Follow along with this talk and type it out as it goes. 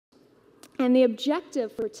And the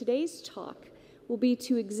objective for today's talk will be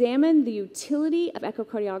to examine the utility of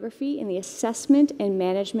echocardiography in the assessment and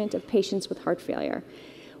management of patients with heart failure,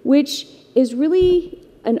 which is really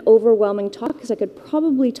an overwhelming talk because I could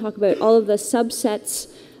probably talk about all of the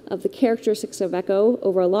subsets of the characteristics of echo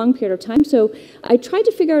over a long period of time. So I tried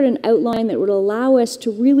to figure out an outline that would allow us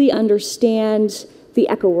to really understand the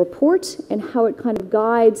echo report and how it kind of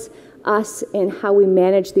guides us in how we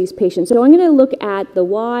manage these patients. So I'm going to look at the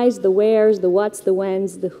whys, the wheres, the whats, the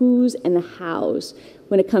whens, the whos, and the hows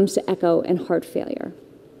when it comes to echo and heart failure.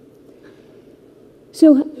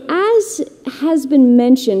 So as has been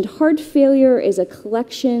mentioned, heart failure is a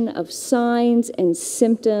collection of signs and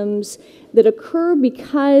symptoms that occur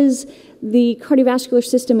because the cardiovascular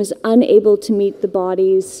system is unable to meet the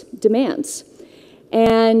body's demands.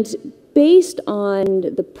 And based on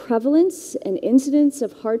the prevalence and incidence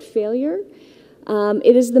of heart failure,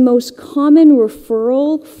 it is the most common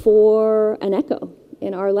referral for an echo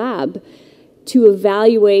in our lab to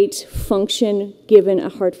evaluate function given a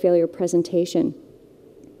heart failure presentation.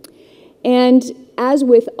 And as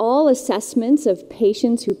with all assessments of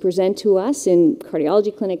patients who present to us in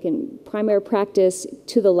cardiology clinic and primary practice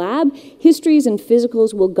to the lab, histories and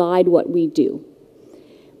physicals will guide what we do.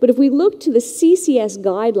 But if we look to the CCS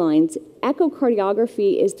guidelines,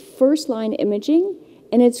 echocardiography is first-line imaging,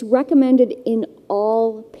 and it's recommended in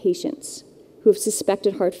all patients who have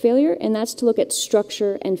suspected heart failure, and that's to look at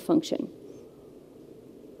structure and function.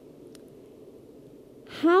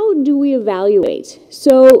 How do we evaluate?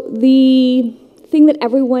 So the thing that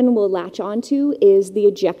everyone will latch onto is the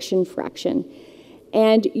ejection fraction.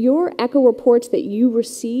 And your echo reports that you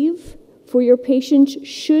receive for your patient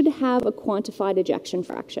should have a quantified ejection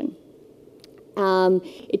fraction.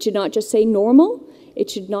 It should not just say normal. It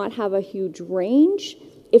should not have a huge range.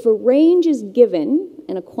 If a range is given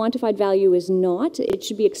and a quantified value is not, it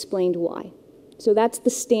should be explained why. So that's the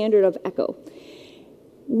standard of echo.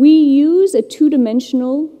 We use a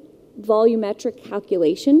two-dimensional volumetric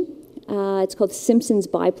calculation. It's called Simpson's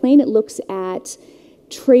biplane. It looks at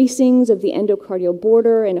tracings of the endocardial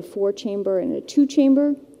border in a 4-chamber and a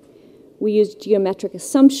 2-chamber. We use geometric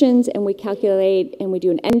assumptions, and we calculate, and we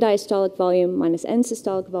do an end diastolic volume minus end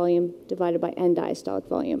systolic volume divided by end diastolic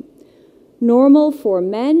volume. Normal for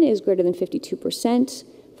men is greater than 52%,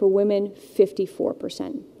 for women,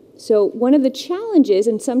 54%. So one of the challenges,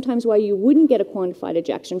 and sometimes why you wouldn't get a quantified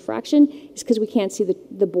ejection fraction, is because we can't see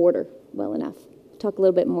the border well enough. I'll talk a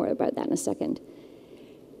little bit more about that in a second.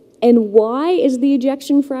 And why is the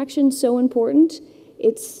ejection fraction so important?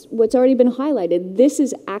 It's what's already been highlighted. This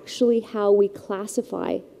is actually how we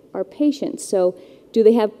classify our patients. So do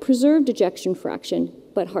they have preserved ejection fraction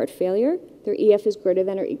but heart failure? Their EF is greater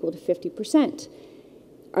than or equal to 50%.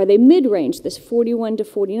 Are they mid-range, this 41 to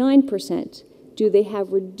 49%? Do they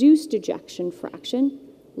have reduced ejection fraction,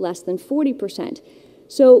 less than 40%?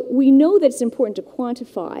 So we know that it's important to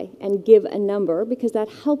quantify and give a number because that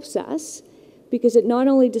helps us, because it not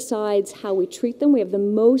only decides how we treat them, we have the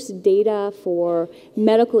most data for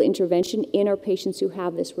medical intervention in our patients who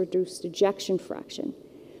have this reduced ejection fraction.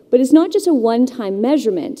 But it's not just a one-time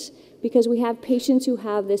measurement, because we have patients who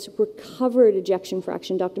have this recovered ejection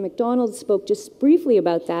fraction. Dr. McDonald spoke just briefly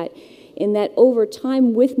about that, in that over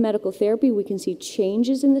time with medical therapy, we can see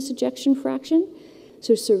changes in this ejection fraction.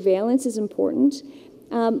 So surveillance is important.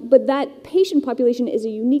 But that patient population is a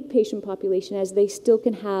unique patient population, as they still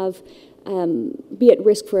can have, be at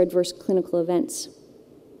risk for adverse clinical events.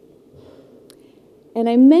 And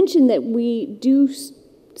I mentioned that we do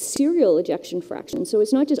serial ejection fraction. So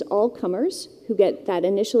it's not just all comers who get that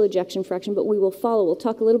initial ejection fraction, but we will follow. We'll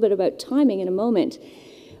talk a little bit about timing in a moment.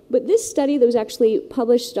 But this study that was actually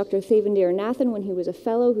published, Dr. Thavandir Nathan, when he was a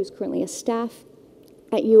fellow, who's currently a staff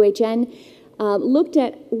at UHN, looked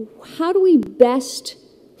at how do we best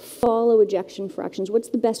follow ejection fractions? What's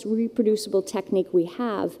the best reproducible technique we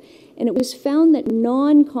have? And it was found that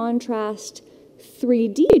non-contrast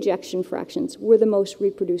 3D ejection fractions were the most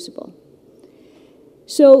reproducible.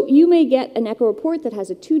 So you may get an echo report that has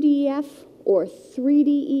a 2D EF or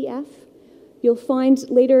 3D EF. You'll find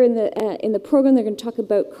later in the program they're going to talk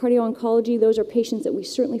about cardio-oncology. Those are patients that we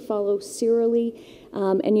certainly follow serially,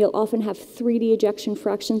 and you'll often have 3D ejection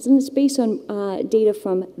fractions, and it's based on data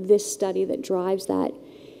from this study that drives that.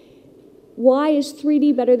 Why is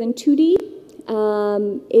 3D better than 2D?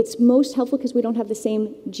 It's most helpful because we don't have the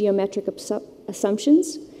same geometric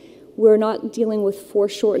assumptions. We're not dealing with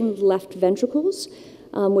foreshortened left ventricles,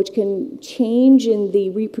 which can change in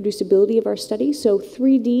the reproducibility of our study. So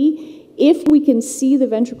 3D, if we can see the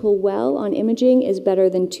ventricle well on imaging, is better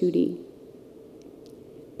than 2D.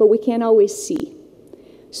 But we can't always see.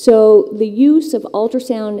 So the use of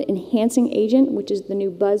ultrasound enhancing agent, which is the new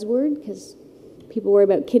buzzword, because people worry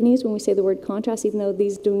about kidneys when we say the word contrast, even though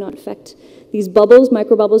these do not affect, these bubbles,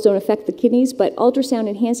 microbubbles, don't affect the kidneys, but ultrasound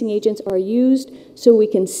enhancing agents are used so we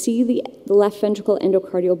can see the left ventricle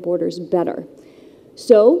endocardial borders better.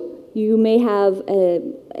 So you may have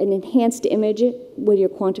an enhanced image with your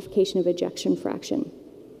quantification of ejection fraction.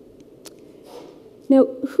 Now,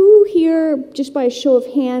 who here, just by a show of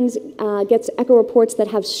hands, gets echo reports that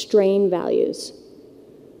have strain values?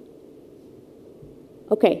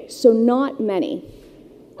 Okay, so not many.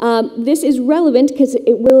 This is relevant because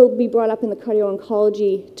it will be brought up in the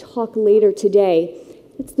cardio-oncology talk later today.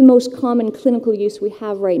 It's the most common clinical use we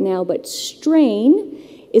have right now, but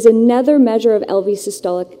strain is another measure of LV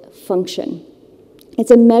systolic function.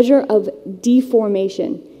 It's a measure of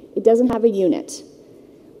deformation. It doesn't have a unit.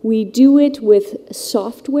 We do it with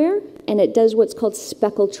software, and it does what's called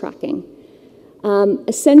speckle tracking.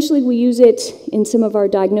 Essentially, we use it in some of our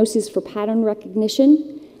diagnoses for pattern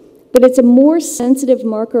recognition, but it's a more sensitive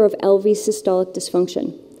marker of LV systolic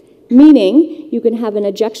dysfunction, meaning you can have an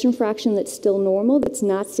ejection fraction that's still normal, that's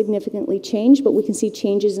not significantly changed, but we can see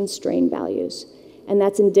changes in strain values, and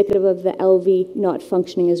that's indicative of the LV not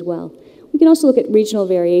functioning as well. We can also look at regional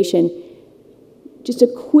variation. Just a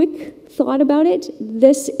quick thought about it.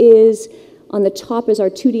 This is, on the top is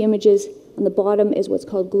our 2D images. On the bottom is what's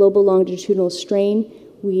called global longitudinal strain.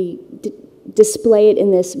 We display it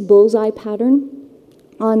in this bullseye pattern.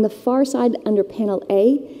 On the far side, under panel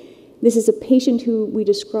A, this is a patient who we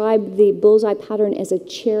describe the bullseye pattern as a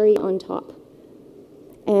cherry on top.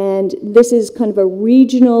 And this is kind of a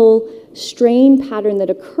regional strain pattern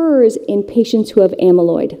that occurs in patients who have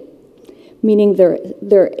amyloid, meaning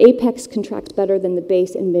their apex contracts better than the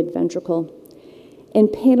base and mid-ventricle. In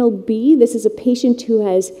panel B, this is a patient who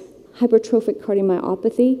has hypertrophic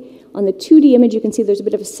cardiomyopathy. On the 2D image, you can see there's a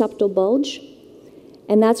bit of a septal bulge,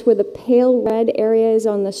 and that's where the pale red area is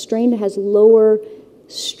on the strain. It has lower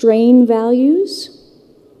strain values,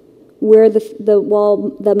 where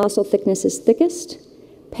the muscle thickness is thickest.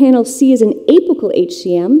 Panel C is an apical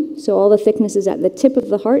HCM, so all the thickness is at the tip of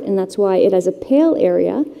the heart, and that's why it has a pale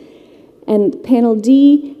area. And panel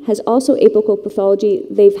D has also apical pathology.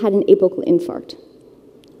 They've had an apical infarct.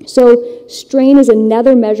 So strain is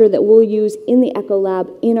another measure that we'll use in the echo lab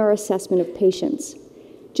in our assessment of patients.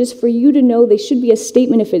 Just for you to know, they should be a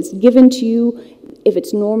statement if it's given to you, if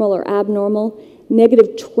it's normal or abnormal.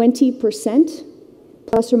 Negative 20%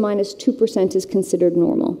 plus or minus 2% is considered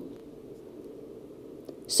normal.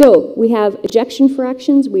 So we have ejection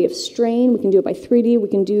fractions, we have strain, we can do it by 3D, we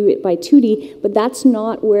can do it by 2D, but that's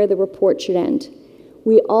not where the report should end.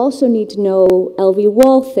 We also need to know LV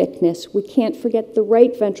wall thickness. We can't forget the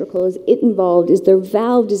right ventricle. Is it involved? Is there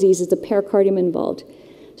valve disease? Is the pericardium involved?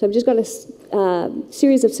 So I've just got a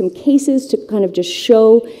series of some cases to kind of just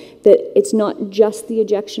show that it's not just the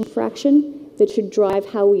ejection fraction that should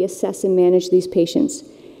drive how we assess and manage these patients.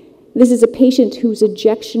 This is a patient whose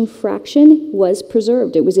ejection fraction was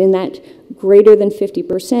preserved. It was in that greater than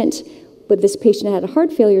 50%, but this patient had a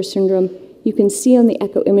heart failure syndrome. You can see on the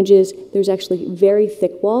echo images, there's actually very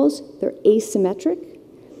thick walls. They're asymmetric.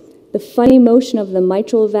 The funny motion of the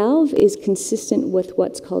mitral valve is consistent with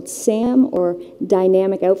what's called SAM, or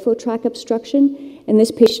dynamic outflow tract obstruction, and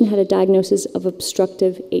this patient had a diagnosis of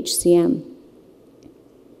obstructive HCM.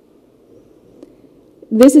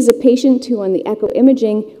 This is a patient who, on the echo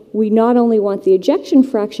imaging, we not only want the ejection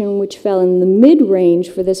fraction, which fell in the mid-range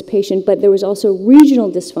for this patient, but there was also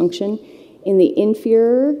regional dysfunction in the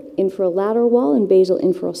inferior infralateral wall and basal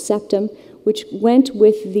inferal septum, which went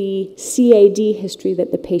with the CAD history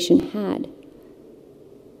that the patient had.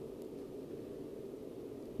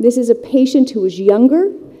 This is a patient who was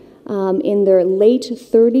younger, in their late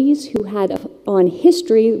 30s, who had, on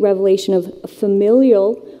history, revelation of a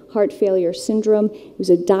familial heart failure syndrome. It was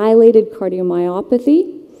a dilated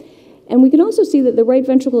cardiomyopathy. And we can also see that the right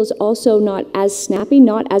ventricle is also not as snappy,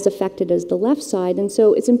 not as affected as the left side. And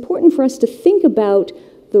so it's important for us to think about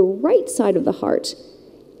the right side of the heart.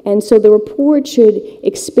 And so the report should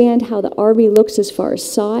expand how the RV looks as far as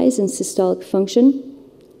size and systolic function.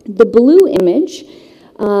 The blue image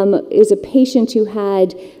is a patient who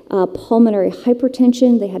had pulmonary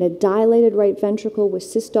hypertension. They had a dilated right ventricle with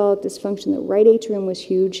systolic dysfunction. The right atrium was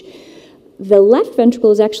huge. The left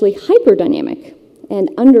ventricle is actually hyperdynamic and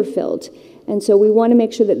underfilled. And so we want to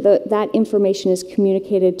make sure that that information is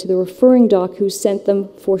communicated to the referring doc who sent them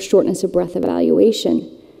for shortness of breath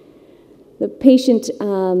evaluation. The patient,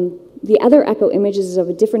 the other echo images is of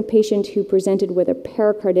a different patient who presented with a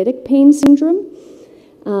pericarditic pain syndrome.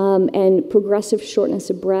 and progressive shortness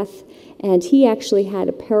of breath. And he actually had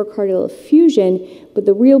a pericardial effusion, but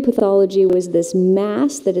the real pathology was this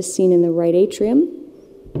mass that is seen in the right atrium.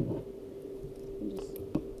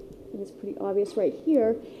 It's pretty obvious right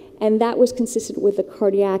here. And that was consistent with a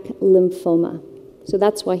cardiac lymphoma. So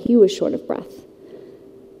that's why he was short of breath.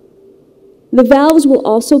 The valves will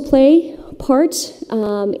also play a part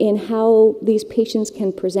in how these patients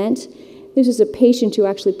can present. This is a patient who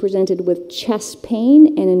actually presented with chest pain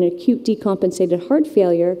and an acute decompensated heart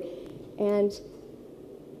failure. And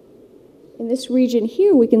in this region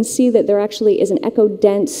here, we can see that there actually is an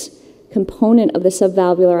echo-dense component of the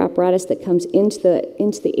subvalvular apparatus that comes into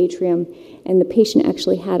the atrium, and the patient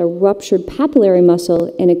actually had a ruptured papillary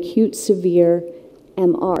muscle and acute severe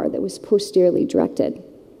MR that was posteriorly directed.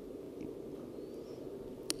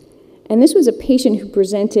 And this was a patient who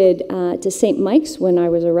presented to St. Mike's when I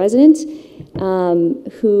was a resident,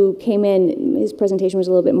 who came in. His presentation was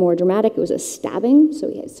a little bit more dramatic. It was a stabbing, so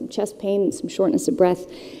he had some chest pain and some shortness of breath,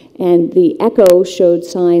 and the echo showed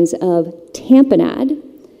signs of tamponade.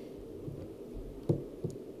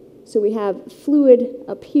 So we have fluid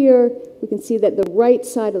up here. We can see that the right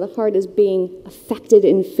side of the heart is being affected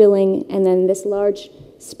in filling, and then this large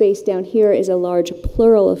space down here is a large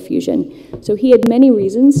pleural effusion. So he had many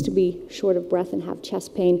reasons to be short of breath and have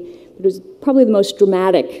chest pain, but it was probably the most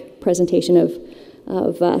dramatic presentation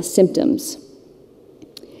of symptoms.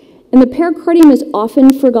 And the pericardium is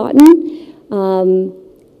often forgotten.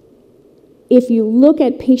 If you look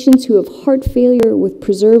at patients who have heart failure with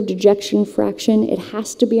preserved ejection fraction, it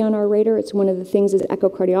has to be on our radar. It's one of the things as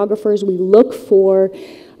echocardiographers we look for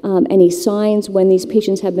any signs when these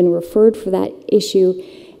patients have been referred for that issue.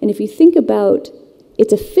 And if you think about,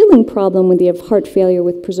 it's a filling problem when you have heart failure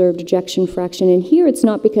with preserved ejection fraction. And here it's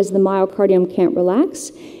not because the myocardium can't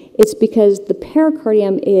relax, it's because the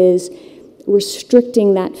pericardium is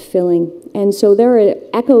restricting that filling. And so there are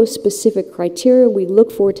echo-specific criteria we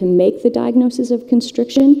look for to make the diagnosis of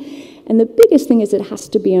constriction. And the biggest thing is it has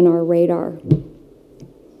to be on our radar.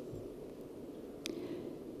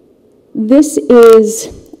 This is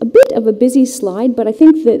a bit of a busy slide, but I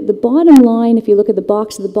think that the bottom line, if you look at the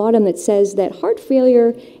box at the bottom that says that heart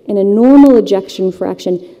failure and a normal ejection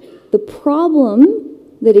fraction, the problem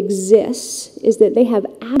that exists is that they have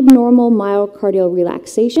abnormal myocardial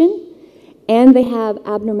relaxation and they have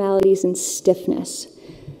abnormalities in stiffness.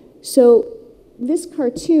 So this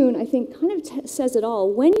cartoon, I think, kind of says it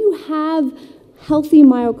all. When you have healthy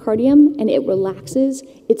myocardium and it relaxes,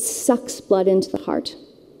 it sucks blood into the heart,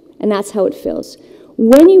 and that's how it fills.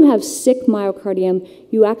 When you have sick myocardium,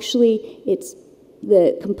 you actually,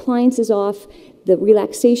 the compliance is off, the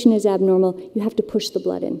relaxation is abnormal, you have to push the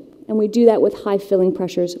blood in. And we do that with high filling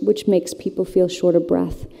pressures, which makes people feel short of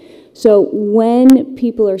breath. So when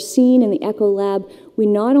people are seen in the echo lab, we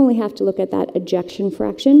not only have to look at that ejection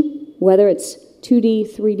fraction, whether it's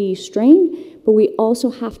 2D, 3D strain, but we also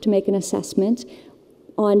have to make an assessment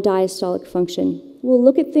on diastolic function. We'll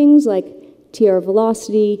look at things like TR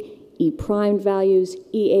velocity, E primed values,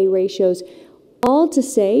 EA ratios, all to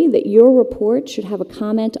say that your report should have a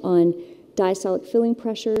comment on diastolic filling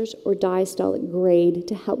pressures or diastolic grade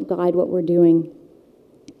to help guide what we're doing.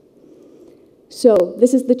 So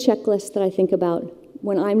this is the checklist that I think about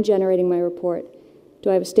when I'm generating my report. Do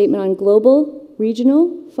I have a statement on global,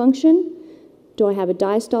 regional function? Do I have a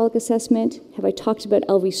diastolic assessment? Have I talked about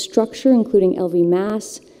LV structure, including LV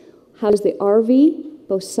mass? How's the RV,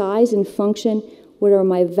 both size and function? What are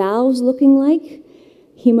my valves looking like?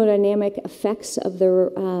 Hemodynamic effects of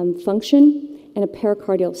their function, and a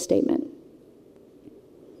pericardial statement.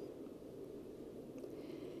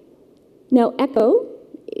 Now, echo,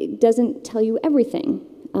 it doesn't tell you everything.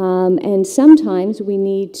 And sometimes we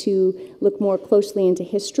need to look more closely into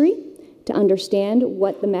history to understand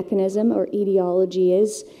what the mechanism or etiology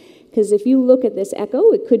is. Because if you look at this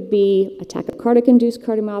echo, it could be a tachycardic-induced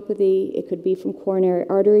cardiomyopathy, it could be from coronary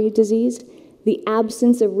artery disease. The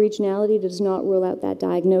absence of regionality does not rule out that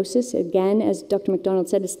diagnosis. Again, as Dr. McDonald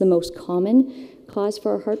said, it's the most common cause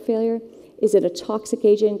for heart failure. Is it a toxic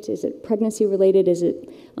agent? Is it pregnancy-related? Is it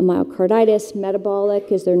a myocarditis,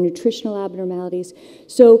 metabolic? Is there nutritional abnormalities?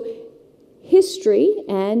 So history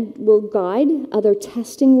and will guide, other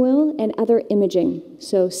testing will, and other imaging.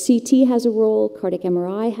 So CT has a role, cardiac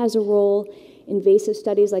MRI has a role, invasive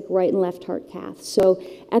studies like right and left heart cath. So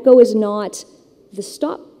echo is not the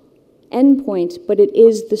stop endpoint, but it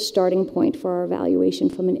is the starting point for our evaluation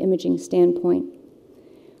from an imaging standpoint.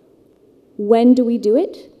 When do we do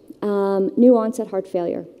it? New onset heart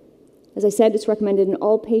failure. As I said, it's recommended in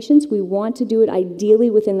all patients. We want to do it ideally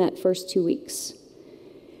within that first 2 weeks.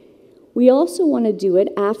 We also want to do it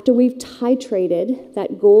after we've titrated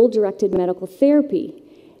that goal-directed medical therapy.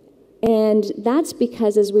 And that's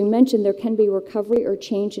because, as we mentioned, there can be recovery or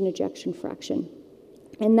change in ejection fraction.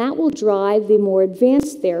 And that will drive the more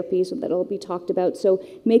advanced therapies that will be talked about. So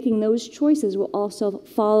making those choices will also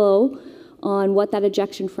follow on what that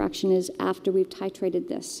ejection fraction is after we've titrated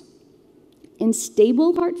this. In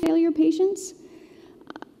stable heart failure patients,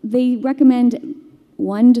 they recommend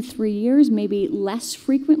 1 to 3 years, maybe less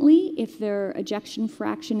frequently if their ejection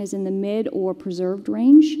fraction is in the mid or preserved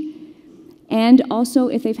range. And also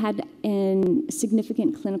if they've had a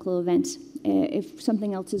significant clinical event, if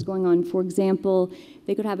something else is going on. For example,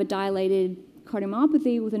 they could have a dilated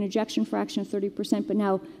cardiomyopathy with an ejection fraction of 30%, but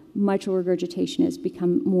now mitral regurgitation has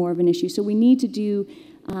become more of an issue. So we need to do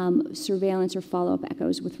surveillance or follow-up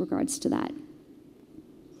echoes with regards to that.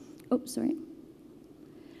 Oh, sorry.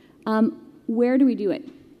 Where do we do it?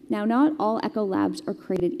 Now, not all echo labs are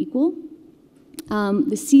created equal.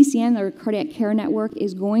 The CCN, or Cardiac Care Network,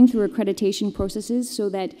 is going through accreditation processes so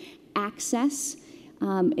that access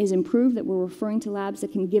is improved, that we're referring to labs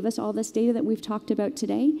that can give us all this data that we've talked about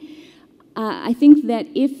today. I think that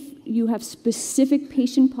if you have specific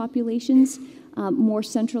patient populations, more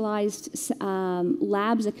centralized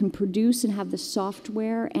labs that can produce and have the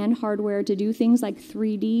software and hardware to do things like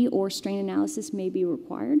 3D or strain analysis may be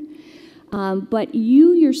required. But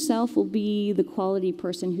you yourself will be the quality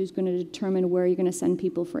person who's going to determine where you're going to send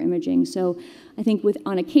people for imaging. So I think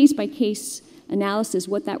on a case-by-case analysis,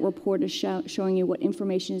 what that report is showing you, what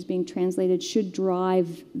information is being translated, should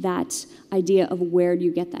drive that idea of where do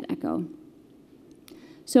you get that echo.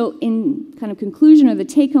 So in kind of conclusion, or the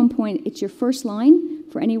take-home point, it's your first line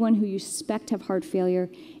for anyone who you suspect have heart failure.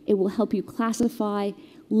 It will help you classify,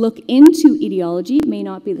 look into etiology. It may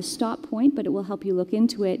not be the stop point, but it will help you look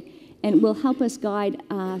into it, and will help us guide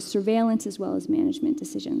surveillance as well as management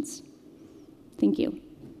decisions. Thank you.